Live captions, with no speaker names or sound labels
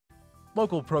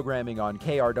Local programming on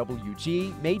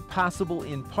KRWG made possible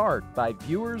in part by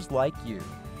viewers like you.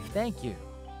 Thank you.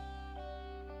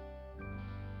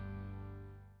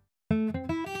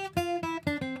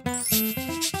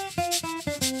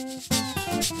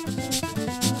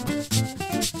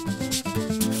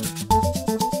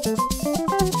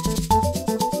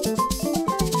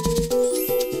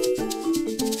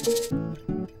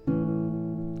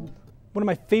 One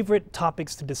of my favorite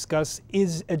topics to discuss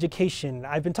is education.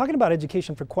 I've been talking about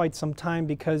education for quite some time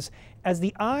because as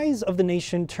the eyes of the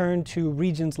nation turn to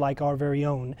regions like our very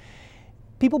own,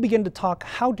 people begin to talk,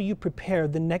 how do you prepare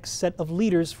the next set of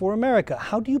leaders for America?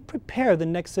 How do you prepare the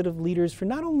next set of leaders for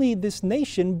not only this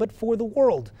nation, but for the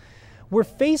world? We're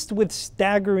faced with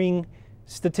staggering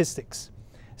statistics.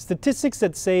 Statistics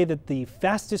that say that the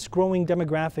fastest growing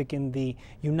demographic in the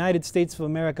United States of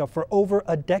America for over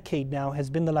a decade now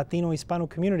has been the Latino-Hispano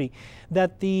community,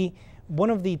 that one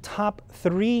of the top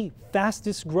 3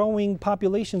 fastest growing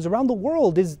populations around the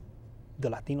world is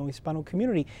the Latino-Hispano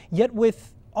community. Yet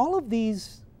with all of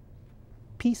these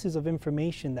pieces of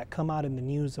information that come out in the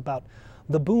news about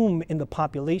the boom in the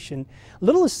population,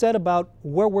 little is said about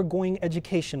where we're going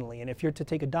educationally. And if you're to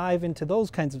take a dive into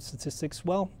those kinds of statistics,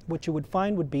 well, what you would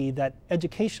find would be that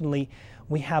educationally,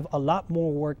 we have a lot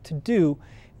more work to do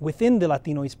within the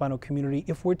Latino-Hispano community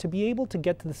if we're to be able to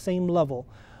get to the same level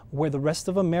where the rest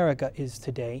of America is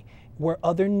today, where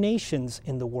other nations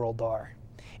in the world are.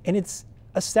 And it's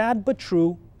a sad but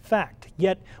true fact.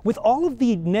 Yet, with all of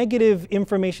the negative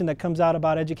information that comes out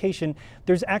about education,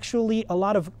 there's actually a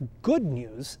lot of good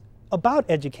news about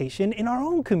education in our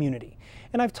own community.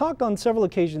 And I've talked on several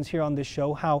occasions here on this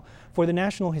show how for the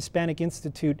National Hispanic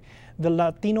Institute, the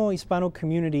Latino-Hispano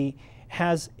community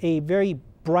has a very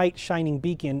bright, shining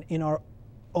beacon in our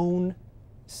own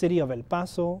city of El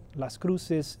Paso, Las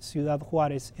Cruces, Ciudad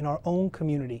Juarez, in our own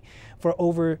community. For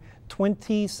over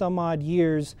 20 some odd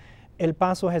years, El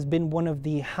Paso has been one of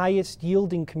the highest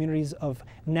yielding communities of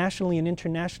nationally and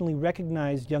internationally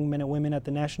recognized young men and women at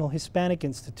the National Hispanic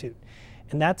Institute.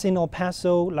 And that's in El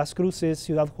Paso, Las Cruces,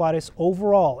 Ciudad Juarez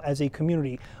overall as a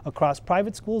community across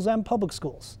private schools and public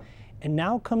schools. And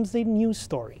now comes the news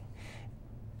story.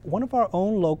 One of our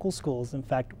own local schools, in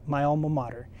fact, my alma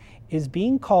mater, is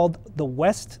being called the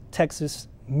West Texas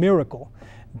Miracle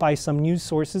by some news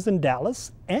sources in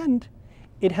Dallas, and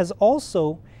it has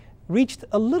also reached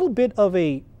a little bit of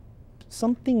a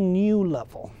something new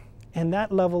level. And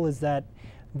that level is that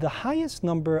the highest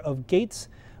number of Gates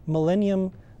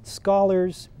Millennium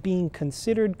Scholars being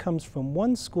considered comes from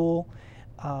one school,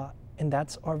 and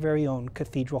that's our very own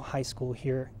Cathedral High School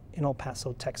here in El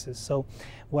Paso, Texas. So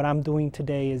what I'm doing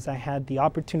today is I had the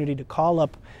opportunity to call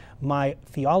up my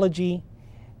theology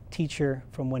teacher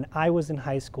from when I was in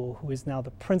high school, who is now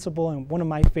the principal and one of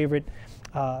my favorite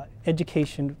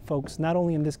education folks, not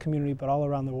only in this community, but all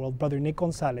around the world, Brother Nick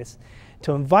Gonzalez,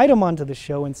 to invite him onto the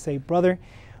show and say, brother,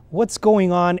 what's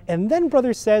going on? And then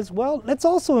brother says, well, let's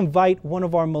also invite one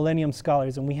of our Millennium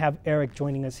Scholars, and we have Eric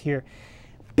joining us here.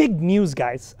 Big news,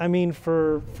 guys. I mean,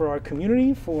 for our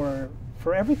community, for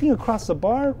everything across the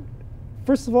bar.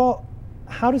 First of all,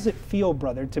 how does it feel,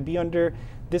 brother, to be under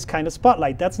this kind of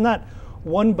spotlight? That's not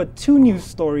one but 2 news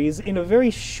stories in a very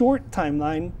short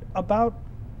timeline about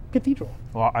Cathedral.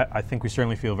 Well, I think we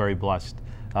certainly feel very blessed.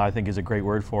 I think is a great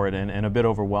word for it, and a bit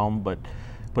overwhelmed,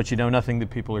 but you know, nothing that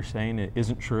people are saying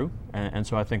isn't true, and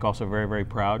so I think also very, very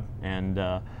proud, and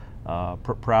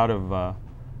proud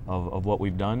of what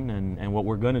we've done and what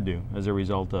we're going to do as a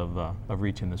result of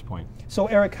reaching this point. So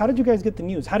Eric, how did you guys get the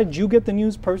news? How did you get the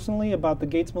news personally about the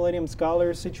Gates Millennium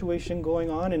Scholar situation going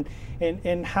on,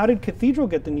 and how did Cathedral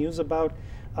get the news about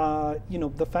you know,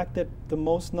 the fact that the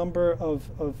most number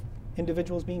of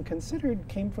individuals being considered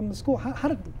came from the school? How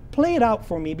did play it out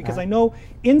for me, because I know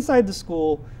inside the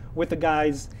school with the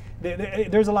guys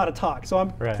there's a lot of talk, so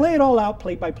play it all out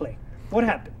play by play. What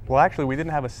happened? Well, actually, we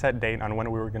didn't have a set date on when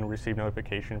we were going to receive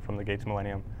notification from the Gates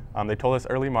Millennium. They told us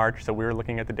early March, so we were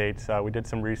looking at the dates. We did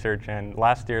some research, and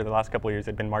last year, the last couple of years,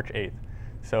 it had been March 8th.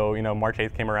 So, you know, March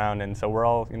 8th came around, and so we're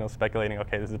all, you know, speculating,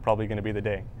 okay, this is probably going to be the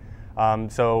day.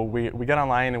 So we got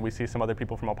online, and we see some other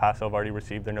people from El Paso have already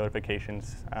received their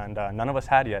notifications, and none of us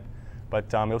had yet.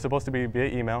 But it was supposed to be via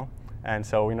email, and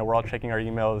so, you know, we're all checking our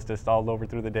emails just all over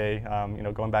through the day, you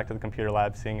know, going back to the computer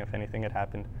lab, seeing if anything had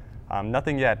happened.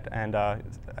 Nothing yet, and I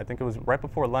think it was right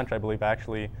before lunch, I believe, I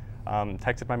actually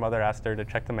texted my mother, asked her to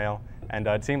check the mail, and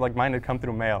it seemed like mine had come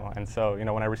through mail. And so, you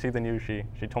know, when I received the news,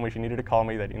 she told me she needed to call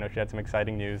me, that, you know, she had some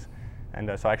exciting news.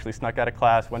 And so I actually snuck out of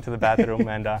class, went to the bathroom,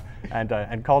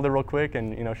 and called her real quick,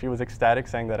 and, you know, she was ecstatic,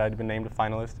 saying that I'd been named a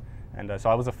finalist. And so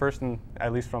I was the first,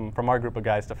 at least from our group of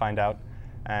guys, to find out.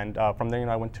 And from there,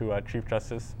 I went to Chief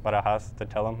Justice Barajas to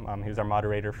tell him. He was our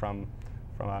moderator from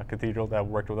Cathedral that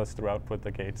worked with us throughout with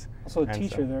the gates. Also a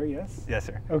teacher there, yes? Yes,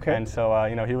 sir. Okay. And so,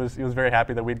 he was very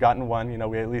happy that we'd gotten one.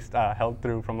 We at least held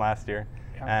through from last year.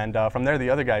 Yeah. And from there, the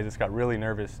other guys just got really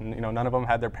nervous. And, none of them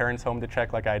had their parents home to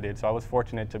check like I did. So I was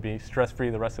fortunate to be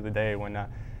stress-free the rest of the day when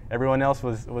everyone else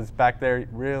was back there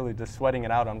really just sweating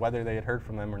it out on whether they had heard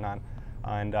from them or not.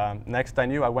 And next I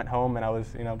knew, I went home and I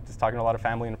was, just talking to a lot of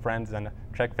family and friends and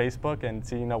checked Facebook and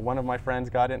see, one of my friends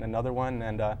got it and another one.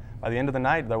 And by the end of the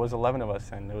night, there was 11 of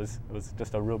us, and it was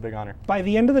just a real big honor. By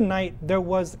the end of the night, there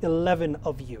was 11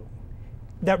 of you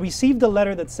that received a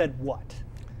letter that said what?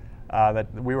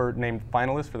 That we were named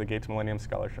finalists for the Gates Millennium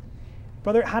Scholarship.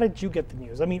 Brother, how did you get the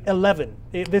news? I mean, 11.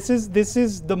 This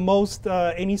is the most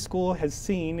any school has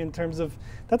seen in terms of,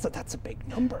 that's a big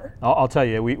number. I'll tell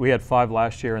you, we had 5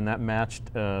 last year, and that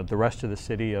matched the rest of the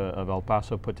city of El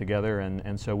Paso put together,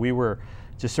 and so we were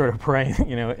just sort of praying,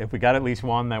 if we got at least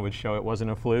one, that would show it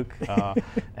wasn't a fluke.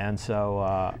 And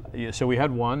so we had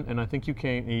one, and I think you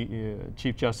came,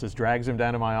 Chief Justice drags him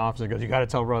down to my office and goes, you got to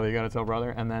tell brother, you got to tell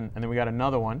brother. And then we got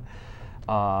another one.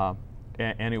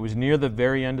 And it was near the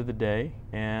very end of the day,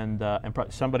 and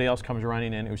somebody else comes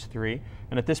running in. It was 3,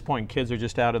 and at this point, kids are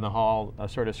just out in the hall,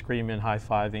 sort of screaming,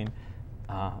 high-fiving.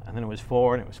 And then it was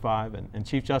 4, and it was 5, and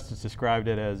Chief Justice described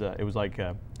it as it was like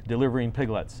delivering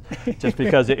piglets, just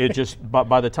because it just. But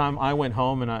by the time I went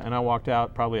home and I walked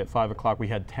out, probably at 5 o'clock, we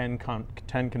had 10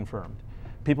 confirmed.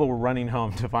 People were running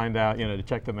home to find out, to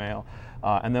check the mail,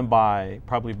 and then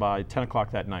probably by 10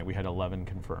 o'clock that night, we had 11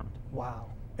 confirmed. Wow.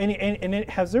 And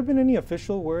has there been any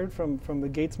official word from the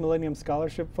Gates Millennium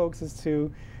Scholarship folks as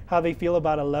to how they feel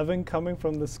about 11 coming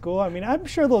from the school? I mean, I'm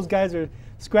sure those guys are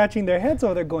scratching their heads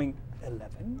over there going,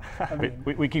 11? I mean,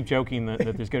 we keep joking that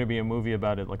there's going to be a movie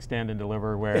about it, like Stand and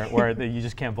Deliver, where you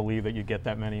just can't believe that you get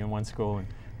that many in one school. And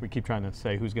we keep trying to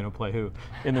say who's going to play who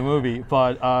in the movie.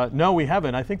 But no, we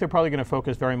haven't. I think they're probably going to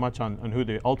focus very much on who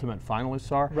the ultimate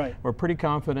finalists are. Right. We're pretty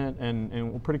confident,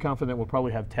 and we're pretty confident we'll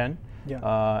probably have 10.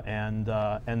 Yeah.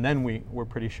 And then we're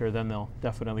pretty sure then they'll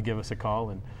definitely give us a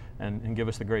call and give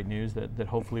us the great news that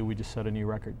hopefully we just set a new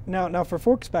record. Now for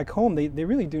folks back home, they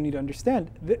really do need to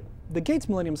understand the Gates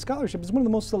Millennium Scholarship is one of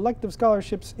the most selective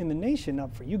scholarships in the nation. Now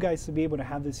for you guys to be able to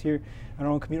have this here in our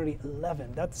own community,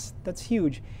 11, that's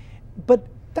huge. But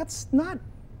that's not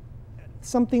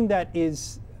something that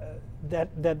is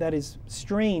that is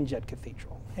strange at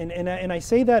Cathedral. And I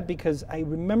say that because I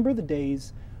remember the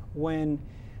days when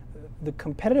the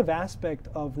competitive aspect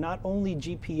of not only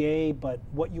GPA, but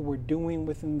what you were doing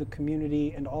within the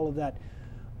community and all of that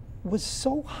was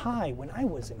so high when I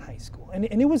was in high school. And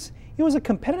it was a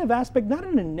competitive aspect, not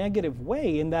in a negative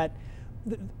way, in that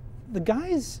the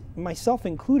guys, myself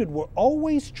included, were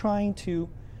always trying to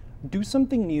do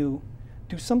something new,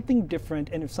 do something different,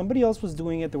 and if somebody else was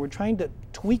doing it, they were trying to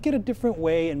tweak it a different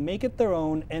way and make it their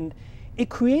own, and it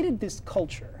created this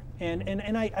culture.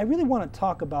 And I really want to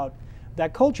talk about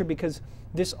that culture, because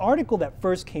this article that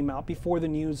first came out before the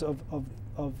news of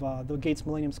the Gates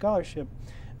Millennium Scholarship,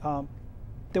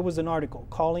 there was an article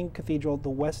calling Cathedral the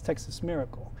West Texas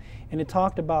Miracle. And it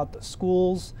talked about the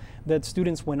schools that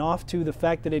students went off to, the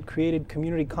fact that it created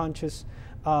community conscious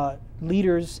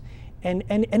leaders. And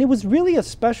it was really a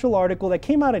special article that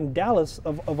came out in Dallas,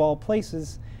 of all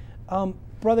places.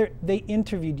 Brother, they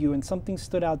interviewed you, and something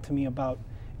stood out to me about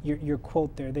your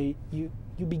quote there.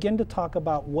 You begin to talk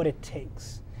about what it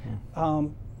takes.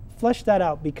 Flesh that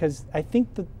out, because I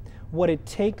think that what it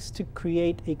takes to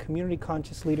create a community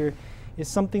conscious leader is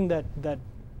something that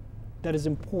is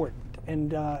important.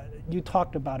 And you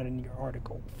talked about it in your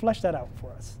article. Flesh that out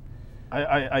for us.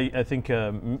 I think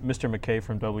Mr. McKay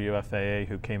from WFAA,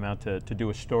 who came out to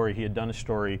do a story, he had done a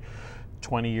story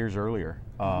 20 years earlier.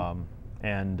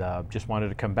 And just wanted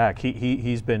to come back.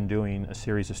 He's been doing a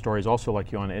series of stories also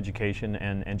like you on education,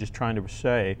 and just trying to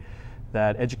say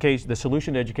that education, the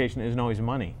solution to education isn't always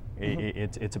money.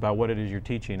 It's about what it is you're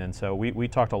teaching. And so we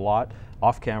talked a lot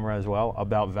off camera as well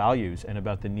about values and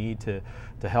about the need to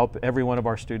help every one of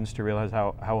our students to realize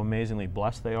how amazingly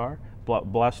blessed they are,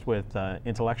 blessed with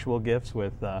intellectual gifts,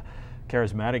 with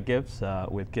charismatic gifts,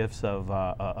 with gifts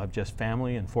of just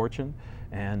family and fortune.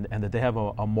 And that they have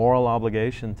a moral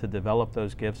obligation to develop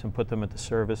those gifts and put them at the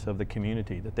service of the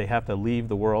community, that they have to leave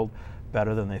the world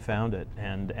better than they found it.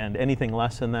 And anything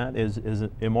less than that is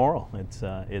immoral. It's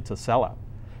a sellout.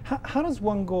 How does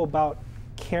one go about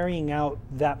carrying out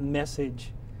that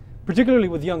message, particularly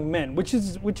with young men, which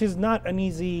is not an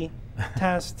easy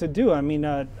task to do? I mean,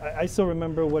 I still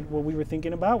remember what we were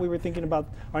thinking about. We were thinking about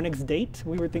our next date.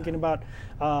 We were thinking about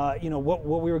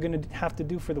what we were going to have to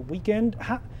do for the weekend.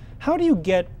 How do you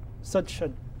get such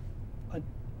a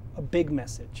big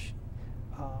message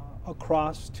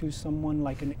across to someone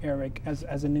like an Eric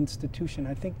as an institution.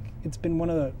 I think it's been one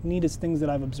of the neatest things that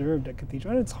I've observed at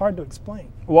Cathedral, and it's hard to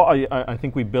explain. Well, I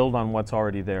think we build on what's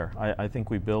already there. I think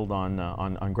we build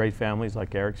on great families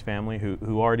like Eric's family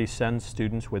who already send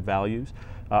students with values.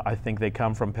 I think they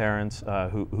come from parents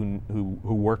who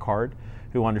work hard,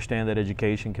 who understand that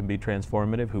education can be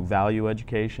transformative, who value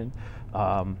education.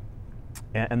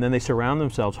 And then they surround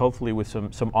themselves, hopefully, with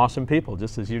some awesome people,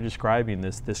 just as you're describing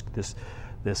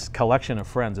this collection of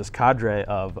friends, this cadre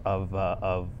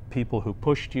of people who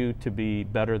pushed you to be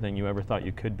better than you ever thought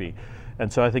you could be.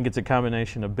 And so I think it's a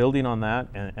combination of building on that,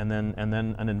 and then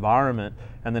an environment,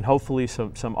 and then hopefully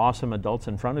some awesome adults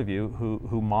in front of you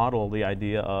who model the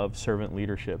idea of servant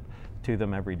leadership to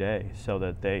them every day, so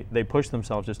that they push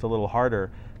themselves just a little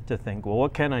harder to think, well,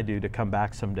 what can I do to come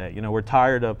back someday? You know, we're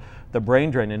tired of the brain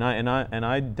drain, and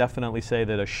I definitely say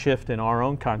that a shift in our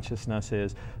own consciousness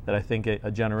is that I think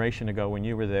a generation ago when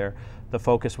you were there, the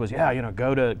focus was, yeah, you know,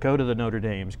 go to the Notre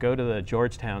Dames, go to the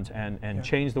Georgetowns, and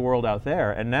change the world out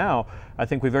there. And now I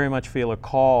think we very much feel a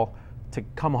call to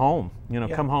come home. You know,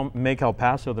 come home, make El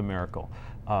Paso the miracle.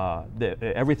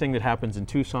 Everything that happens in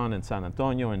Tucson and San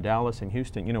Antonio and Dallas and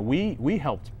Houston, you know, we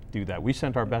helped do that. We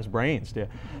sent our best brains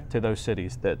to those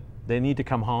cities. That they need to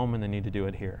come home and they need to do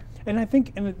it here. And I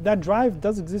think that drive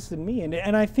does exist in me,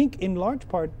 and I think in large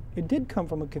part it did come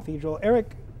from a cathedral.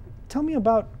 Eric, tell me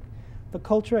about the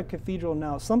culture at Cathedral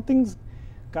now. Something's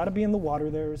got to be in the water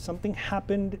there. Something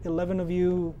happened, 11 of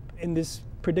you in this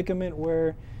predicament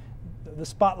where the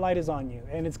spotlight is on you,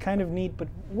 and it's kind of neat, but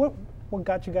what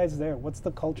got you guys there? What's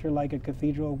the culture like at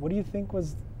Cathedral? What do you think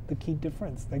was the key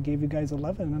difference that gave you guys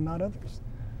 11 and not others?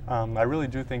 I really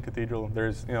do think Cathedral,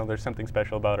 there's something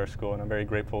special about our school, and I'm very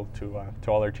grateful to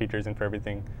all our teachers and for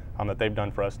everything that they've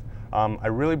done for us. I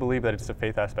really believe that it's the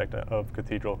faith aspect of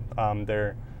Cathedral.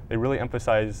 They really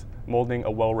emphasize molding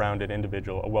a well-rounded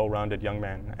individual, a well-rounded young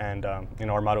man, and you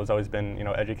know, our motto has always been, you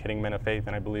know, educating men of faith,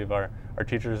 and I believe our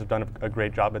teachers have done a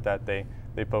great job at that. They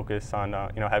focus on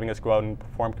you know, having us go out and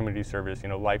perform community service, you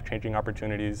know, life-changing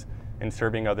opportunities in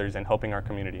serving others and helping our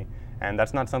community. And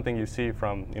that's not something you see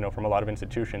from a lot of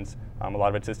institutions. A lot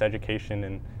of it's just education,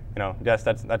 and you know, yes,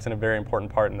 that's a very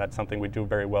important part, and that's something we do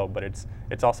very well. But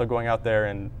it's also going out there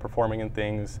and performing in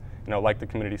things, you know, like the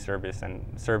community service and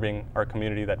serving our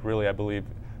community that really, I believe,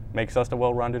 makes us the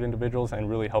well-rounded individuals and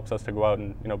really helps us to go out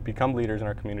and, you know, become leaders in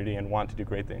our community and want to do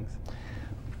great things.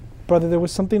 Brother, there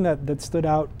was something that stood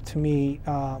out to me,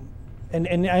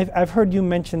 and I've heard you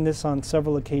mention this on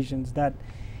several occasions, that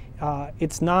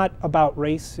it's not about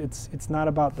race, it's not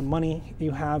about the money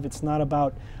you have, it's not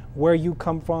about where you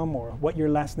come from or what your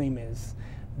last name is,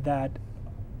 that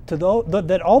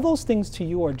that all those things to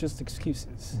you are just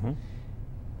excuses. Mm-hmm.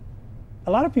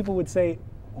 A lot of people would say,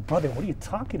 well, brother, what are you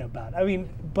talking about? I mean,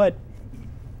 but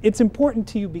it's important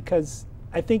to you because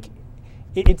I think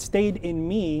it stayed in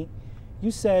me.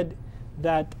 You said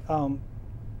that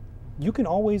you can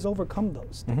always overcome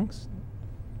those things.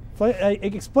 Mm-hmm. I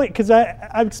explain, because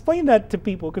I've explained that to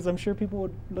people, because I'm sure people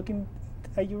are looking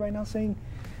at you right now saying,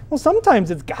 well,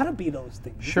 sometimes it's got to be those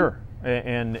things. Sure,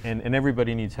 and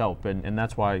everybody needs help, and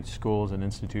that's why schools and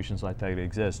institutions like that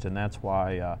exist, and that's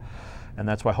why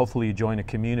hopefully you join a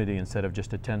community instead of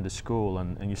just attend a school,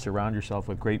 and you surround yourself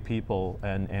with great people,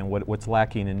 and what's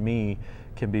lacking in me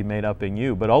can be made up in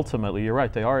you. But ultimately, you're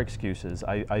right, they are excuses.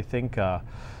 I think,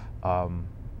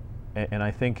 and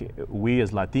I think we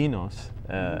as Latinos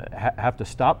have to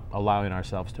stop allowing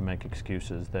ourselves to make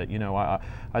excuses. That, you know,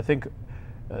 I think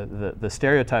the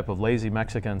stereotype of lazy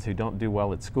Mexicans who don't do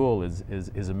well at school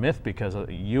is a myth, because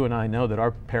you and I know that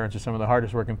our parents are some of the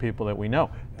hardest working people that we know.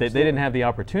 They didn't have the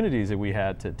opportunities that we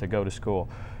had to go to school,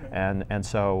 and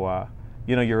so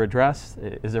you know, your address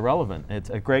is irrelevant. It's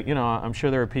a great, you know, I'm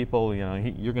sure there are people, you know,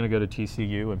 you're going to go to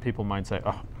TCU and people might say,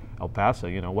 oh, El Paso,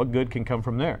 you know, what good can come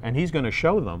from there? And he's going to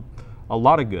show them a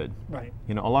lot of good. Right.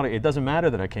 You know, it doesn't matter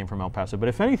that I came from El Paso, but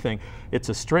if anything, it's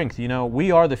a strength. You know,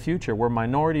 we are the future. We're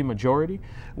minority majority.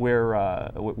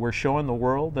 We're showing the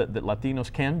world that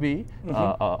Latinos can be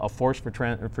a force for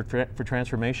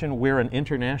transformation. We're an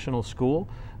international school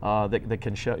that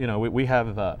can show. You know, we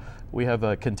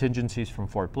have contingencies from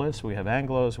Fort Bliss. We have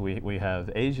Anglos. We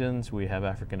have Asians. We have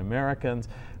African Americans.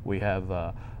 We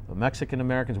have Mexican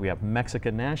Americans. We have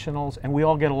Mexican nationals, and we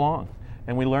all get along.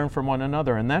 And we learn from one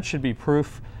another, and that should be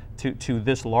proof to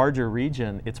this larger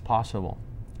region. It's possible.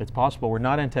 It's possible. We're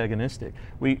not antagonistic.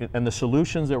 And the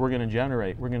solutions that we're going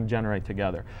to generate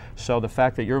together. So the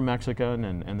fact that you're Mexican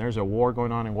and there's a war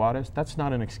going on in Juarez, that's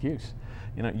not an excuse.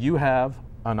 You know, you have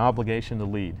an obligation to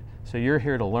lead. So you're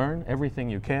here to learn everything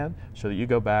you can so that you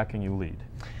go back and you lead.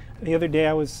 The other day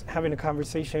I was having a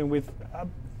conversation with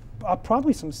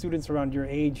probably some students around your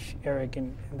age, Eric,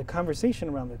 and the conversation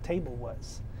around the table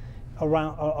was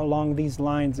along these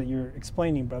lines that you're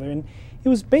explaining, brother. And it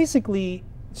was basically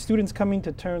students coming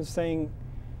to terms saying,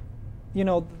 you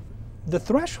know, the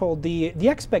threshold, the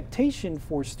expectation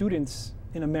for students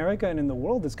in America and in the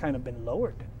world has kind of been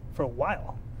lowered for a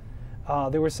while.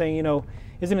 They were saying, you know,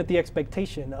 isn't it the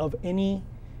expectation of any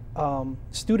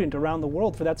student around the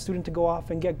world for that student to go off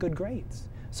and get good grades?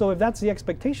 So if that's the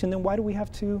expectation, then why do we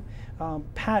have to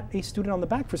pat a student on the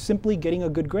back for simply getting a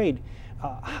good grade?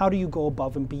 How do you go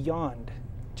above and beyond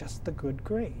just the good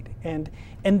grade? And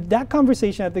that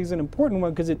conversation, I think, is an important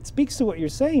one because it speaks to what you're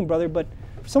saying, brother. But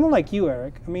for someone like you,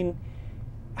 Eric, I mean,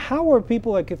 how are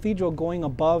people at Cathedral going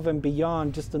above and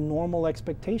beyond just the normal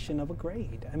expectation of a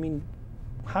grade? I mean,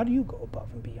 how do you go above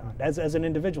and beyond as an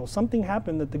individual? Something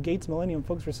happened that the Gates Millennium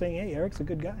folks were saying, hey, Eric's a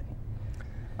good guy.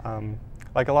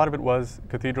 Like a lot of it was,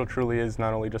 Cathedral truly is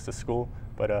not only just a school,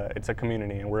 but it's a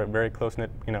community, and we're a very close-knit,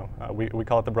 you know, we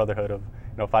call it the brotherhood of,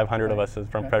 500 of us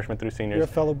from freshmen through seniors. You're a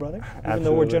fellow brother, even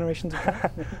though we're generations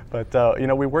apart. But,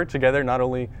 we work together not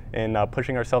only in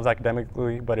pushing ourselves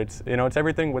academically, but it's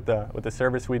everything with the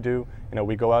service we do.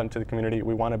 We go out into the community,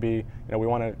 we want to be,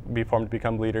 formed to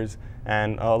become leaders,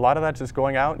 and a lot of that's just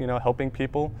going out, helping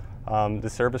people. The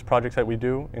service projects that we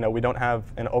do, we don't have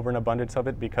an over and abundance of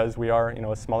it because we are,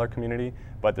 a smaller community,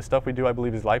 but the stuff we do, I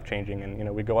believe, is life-changing.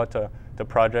 And, we go out to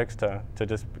projects, to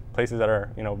just places that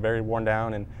are, very worn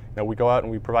down, and, we go out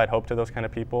and we provide hope to those kind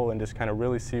of people and just kind of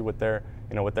really see what their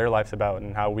life's about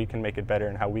and how we can make it better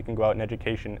and how we can go out in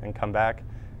education and come back,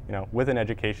 with an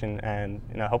education and,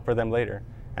 help for them later.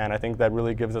 And I think that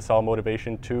really gives us all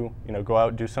motivation to, go out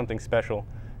and do something special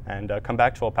and come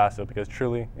back to El Paso, because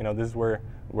truly, this is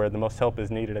where the most help is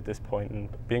needed at this point. And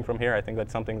being from here, I think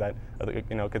that's something that,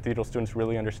 Cathedral students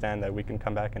really understand, that we can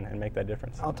come back and make that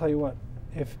difference. I'll tell you what,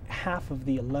 if half of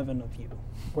the 11 of you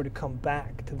were to come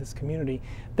back to this community,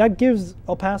 that gives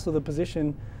El Paso the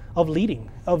position of leading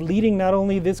not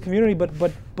only this community,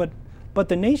 but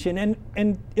the nation.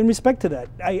 And in respect to that,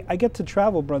 I get to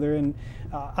travel, brother, and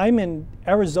I'm in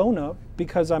Arizona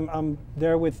because I'm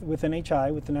there with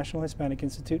NHI, with the National Hispanic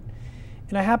Institute,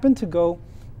 and I happen to go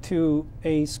to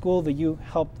a school that you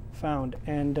helped found,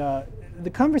 and the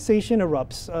conversation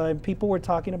erupts. People were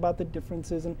talking about the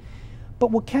differences, but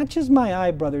what catches my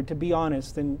eye, brother, to be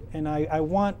honest, and I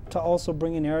want to also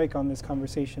bring in Eric on this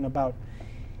conversation about,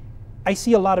 I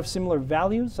see a lot of similar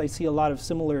values, I see a lot of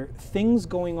similar things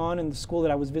going on in the school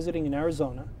that I was visiting in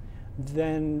Arizona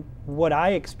than what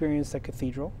I experienced at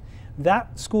Cathedral.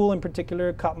 That school in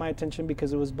particular caught my attention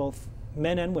because it was both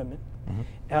men and women,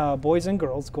 boys and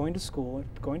girls going to school,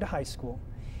 going to high school.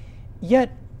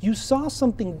 Yet you saw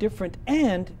something different,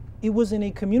 and it was in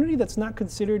a community that's not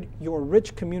considered your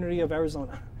rich community of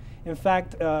Arizona. In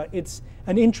fact, it's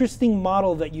an interesting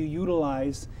model that you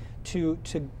utilize to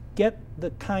get the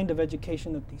kind of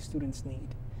education that these students need.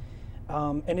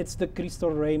 And it's the Cristo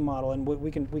Rey model, and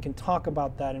we can talk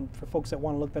about that, and for folks that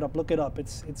want to look that up, look it up,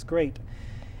 it's great.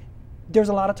 There's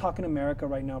a lot of talk in America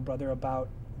right now, brother, about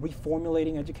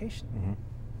reformulating education.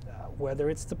 Whether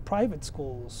it's the private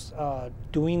schools,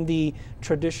 doing the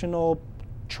traditional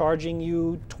charging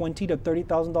you $20,000 to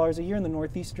 $30,000 a year in the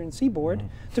northeastern seaboard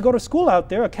to go to school out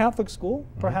there, a Catholic school,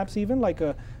 perhaps even like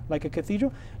a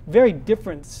Cathedral. Very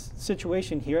different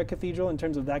situation here at Cathedral in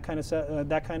terms of that kind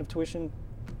of tuition.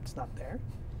 It's not there.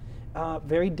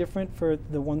 Very different for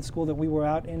the one school that we were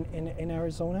out in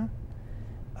Arizona.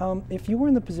 If you were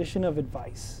in the position of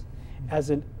advice,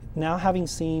 now having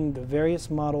seen the various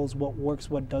models, what works,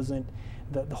 what doesn't,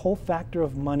 the whole factor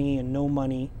of money and no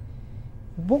money,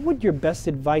 what would your best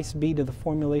advice be to the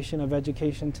formulation of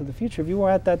education to the future? If you were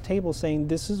at that table saying,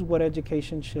 this is what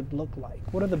education should look like,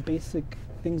 what are the basic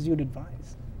things you'd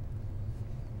advise?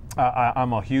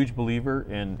 I'm a huge believer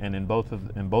in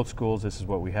both schools. This is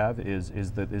what we have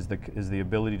is the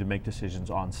ability to make decisions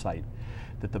on site.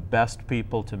 That the best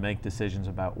people to make decisions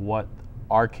about what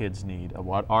our kids need,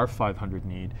 what our 500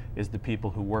 need, is the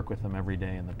people who work with them every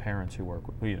day and the parents who work,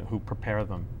 who prepare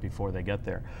them before they get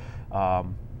there.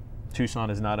 Tucson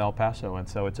is not El Paso, and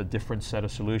so it's a different set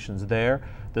of solutions there.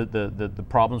 The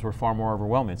problems were far more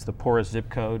overwhelming. It's the poorest zip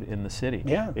code in the city.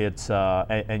 Yeah. It's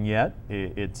and yet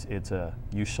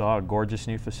you saw a gorgeous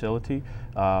new facility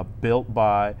built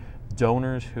by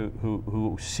donors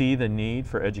who see the need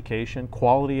for education,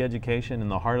 quality education in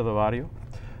the heart of the barrio.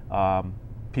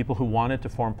 People who wanted to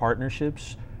form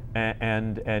partnerships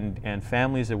and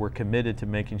families that were committed to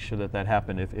making sure that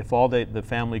happened. If all the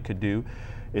family could do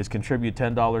is contribute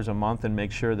 $10 a month and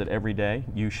make sure that every day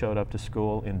you showed up to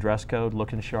school in dress code,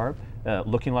 looking sharp,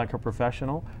 looking like a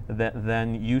professional,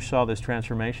 then you saw this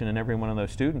transformation in every one of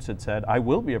those students that said, I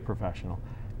will be a professional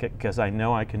because I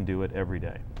know I can do it every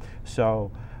day.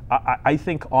 So I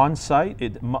think on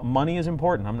site, money is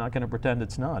important. I'm not going to pretend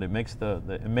it's not. It makes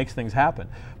it makes things happen,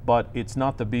 but it's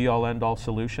not the be-all, end-all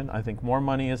solution. I think more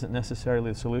money isn't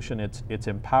necessarily the solution. It's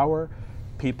empower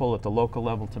people at the local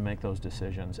level to make those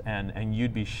decisions, and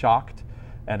you'd be shocked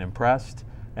and impressed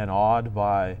and awed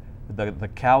by the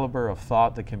caliber of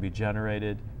thought that can be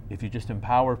generated if you just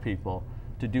empower people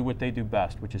to do what they do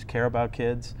best, which is care about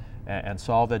kids and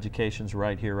solve educations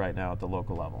right here, right now at the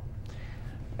local level.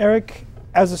 Eric,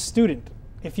 as a student,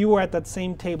 if you were at that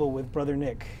same table with Brother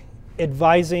Nick,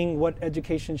 advising what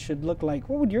education should look like,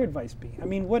 what would your advice be? I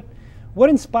mean, what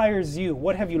inspires you?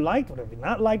 What have you liked? What have you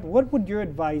not liked? What would your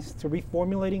advice to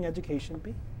reformulating education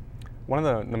be? One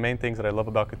of the main things that I love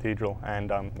about Cathedral,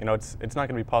 and you know, it's not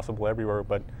going to be possible everywhere,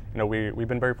 but you know, we've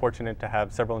been very fortunate to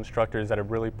have several instructors that have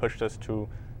really pushed us to,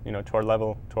 you know, to our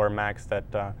level, to our max. That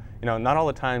you know, not all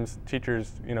the times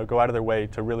teachers, you know, go out of their way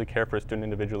to really care for a student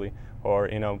individually, or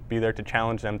you know, be there to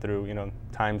challenge them through, you know,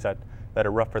 times that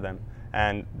are rough for them.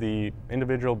 And the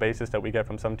individual basis that we get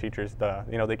from some teachers,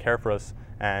 you know, they care for us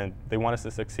and they want us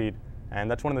to succeed. And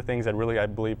that's one of the things that really, I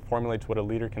believe, formulates what a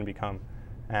leader can become.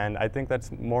 And I think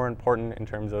that's more important in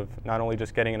terms of not only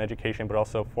just getting an education, but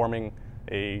also forming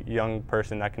a young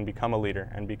person that can become a leader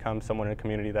and become someone in a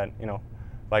community that, you know,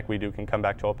 like we do, can come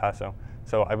back to El Paso.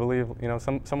 So I believe, you know,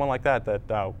 someone like that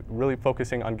really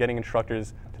focusing on getting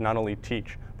instructors to not only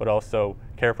teach, but also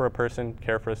care for a person,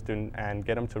 care for a student, and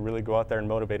get them to really go out there and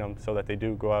motivate them so that they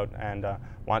do go out and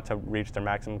want to reach their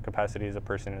maximum capacity as a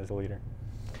person and as a leader.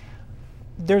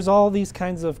 There's all these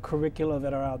kinds of curricula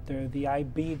that are out there, the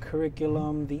IB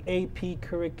curriculum, the AP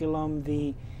curriculum,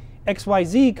 the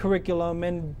XYZ curriculum,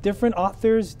 and different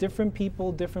authors, different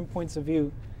people, different points of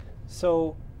view.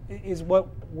 So is what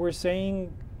we're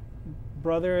saying,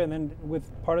 brother, and then with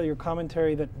part of your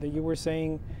commentary that you were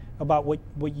saying about what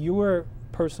your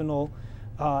personal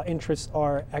interests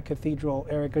are at Cathedral,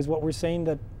 Eric, is what we're saying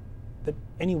that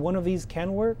any one of these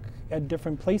can work at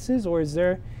different places, or is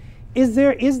there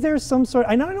some sort,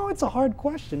 I know it's a hard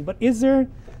question, but is there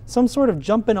some sort of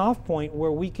jumping off point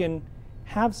where we can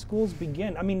have schools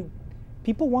begin? I mean,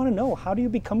 people want to know, how do you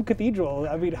become Cathedral?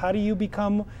 I mean, how do you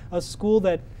become a school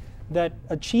that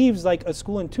achieves like a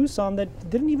school in Tucson that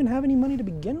didn't even have any money to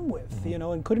begin with, you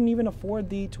know, and couldn't even afford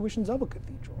the tuitions of a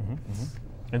cathedral?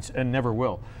 And never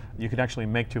will. You could actually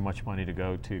make too much money to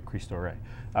go to Cristo Rey.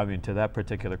 I mean, to that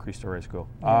particular Cristo Rey school.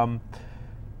 Yeah.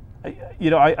 You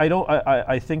know,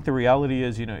 I think the reality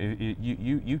is, you know,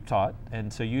 you taught,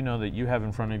 and so you know that you have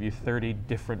in front of you 30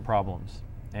 different problems.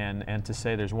 And to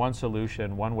say there's one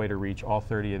solution, one way to reach all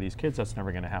 30 of these kids, that's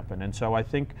never going to happen. And so I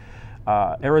think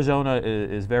Arizona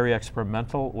is very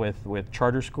experimental with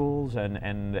charter schools,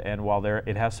 and while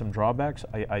it has some drawbacks,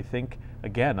 I think,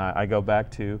 again, I go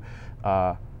back to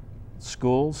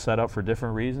schools set up for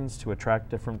different reasons to attract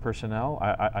different personnel.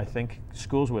 I think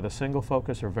schools with a single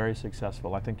focus are very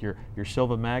successful. I think your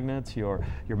Silva Magnets, your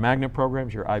magnet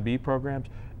programs, your IB programs,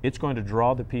 it's going to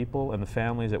draw the people and the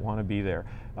families that want to be there.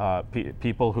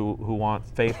 People who want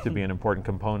faith to be an important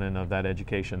component of that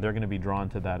education, they're going to be drawn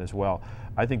to that as well.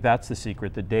 I think that's the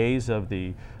secret. The days of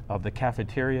the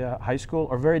cafeteria high school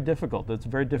are very difficult. It's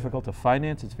very difficult to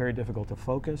finance. It's very difficult to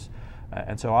focus.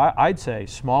 And so I'd say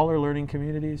smaller learning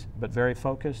communities, but very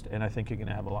focused, and I think you're going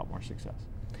to have a lot more success.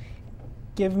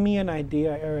 Give me an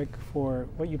idea, Eric, for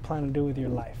what you plan to do with your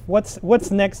life.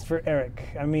 What's next for Eric?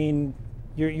 I mean,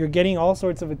 you're getting all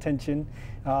sorts of attention,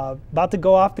 about to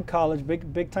go off to college,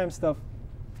 big time stuff.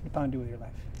 What do you plan to do with your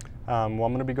life? Well, I'm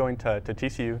going to be going to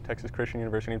TCU, Texas Christian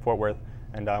University in Fort Worth,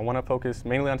 and I want to focus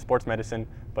mainly on sports medicine.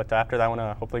 But after that, I want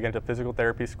to hopefully get into physical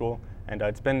therapy school. And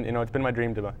it's been my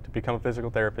dream to become a physical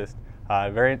therapist.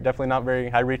 Definitely not very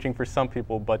high-reaching for some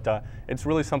people, but it's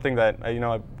really something that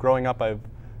growing up, I've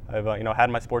had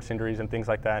my sports injuries and things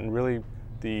like that, and really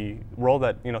the role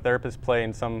that therapists play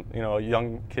in some a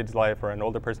young kid's life or an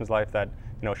older person's life that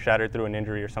shattered through an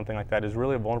injury or something like that is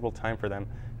really a vulnerable time for them.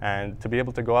 And to be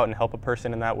able to go out and help a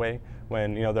person in that way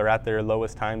when they're at their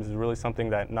lowest times is really something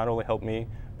that not only helped me,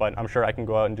 but I'm sure I can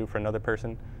go out and do for another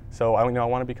person. So I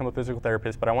want to become a physical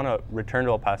therapist, but I want to return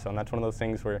to El Paso, and that's one of those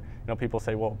things where people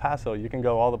say, well, El Paso, you can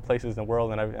go all the places in the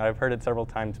world, and I've heard it several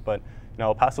times, but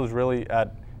El Paso is really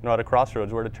at a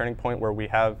crossroads. We're at a turning point where we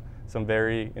have some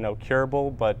very curable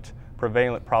but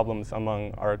prevalent problems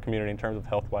among our community in terms of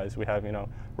health-wise. We have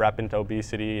rampant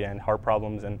obesity and heart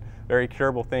problems and very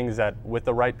curable things that with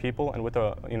the right people and with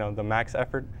the max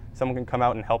effort, someone can come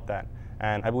out and help that.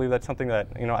 And I believe that's something that,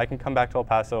 I can come back to El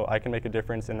Paso, I can make a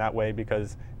difference in that way,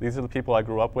 because these are the people I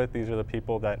grew up with, these are the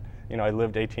people that, I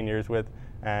lived 18 years with,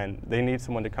 and they need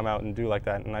someone to come out and do like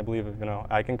that. And I believe if,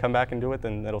 I can come back and do it,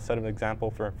 then it'll set an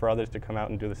example for others to come out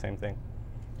and do the same thing.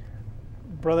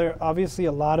 Brother, obviously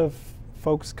a lot of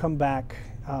folks come back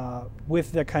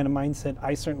with that kind of mindset.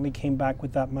 I certainly came back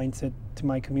with that mindset to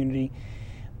my community.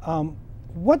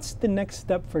 What's the next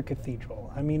step for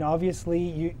Cathedral? I mean,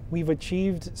 obviously we've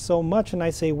achieved so much, and I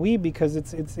say we because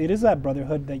it is that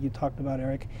brotherhood that you talked about,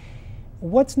 Eric.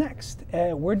 What's next?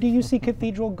 Where do you see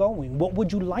Cathedral going? What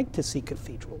would you like to see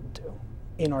Cathedral do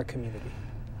in our community?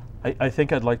 I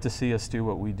think I'd like to see us do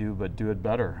what we do, but do it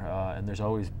better. And there's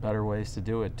always better ways to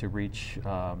do it, to reach,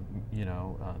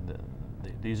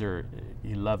 these are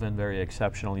 11 very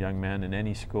exceptional young men in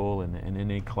any school and in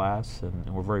any class,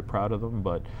 and we're very proud of them,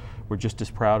 but we're just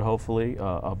as proud, hopefully,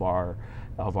 of our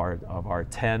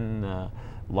 10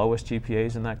 lowest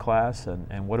GPAs in that class,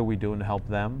 and what are we doing to help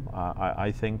them?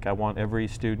 I think I want every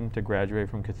student to graduate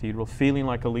from Cathedral feeling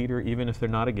like a leader, even if they're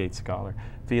not a Gates Scholar,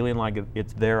 feeling like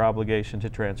it's their obligation to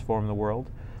transform the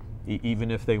world, even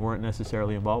if they weren't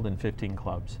necessarily involved in 15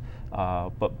 clubs,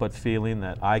 but feeling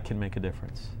that I can make a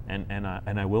difference, and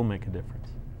I will make a difference.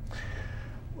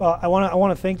 Well, I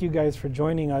want to thank you guys for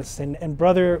joining us, and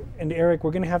Brother and Eric, we're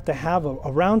going to have a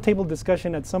roundtable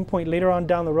discussion at some point later on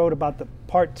down the road about the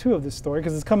part 2 of the story,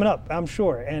 because it's coming up, I'm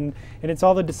sure, and it's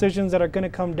all the decisions that are going to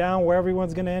come down, where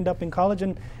everyone's going to end up in college,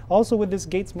 and also with this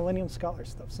Gates Millennium Scholar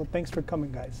stuff. So thanks for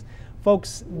coming, guys.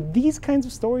 Folks, these kinds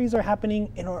of stories are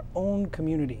happening in our own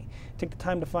community. Take the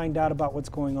time to find out about what's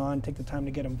going on. Take the time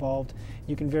to get involved.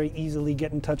 You can very easily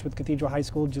get in touch with Cathedral High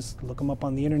School. Just look them up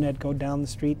on the internet, go down the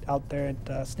street out there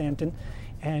at Stanton,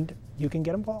 and you can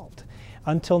get involved.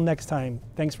 Until next time,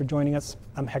 thanks for joining us.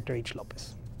 I'm Hector H.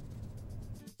 Lopez.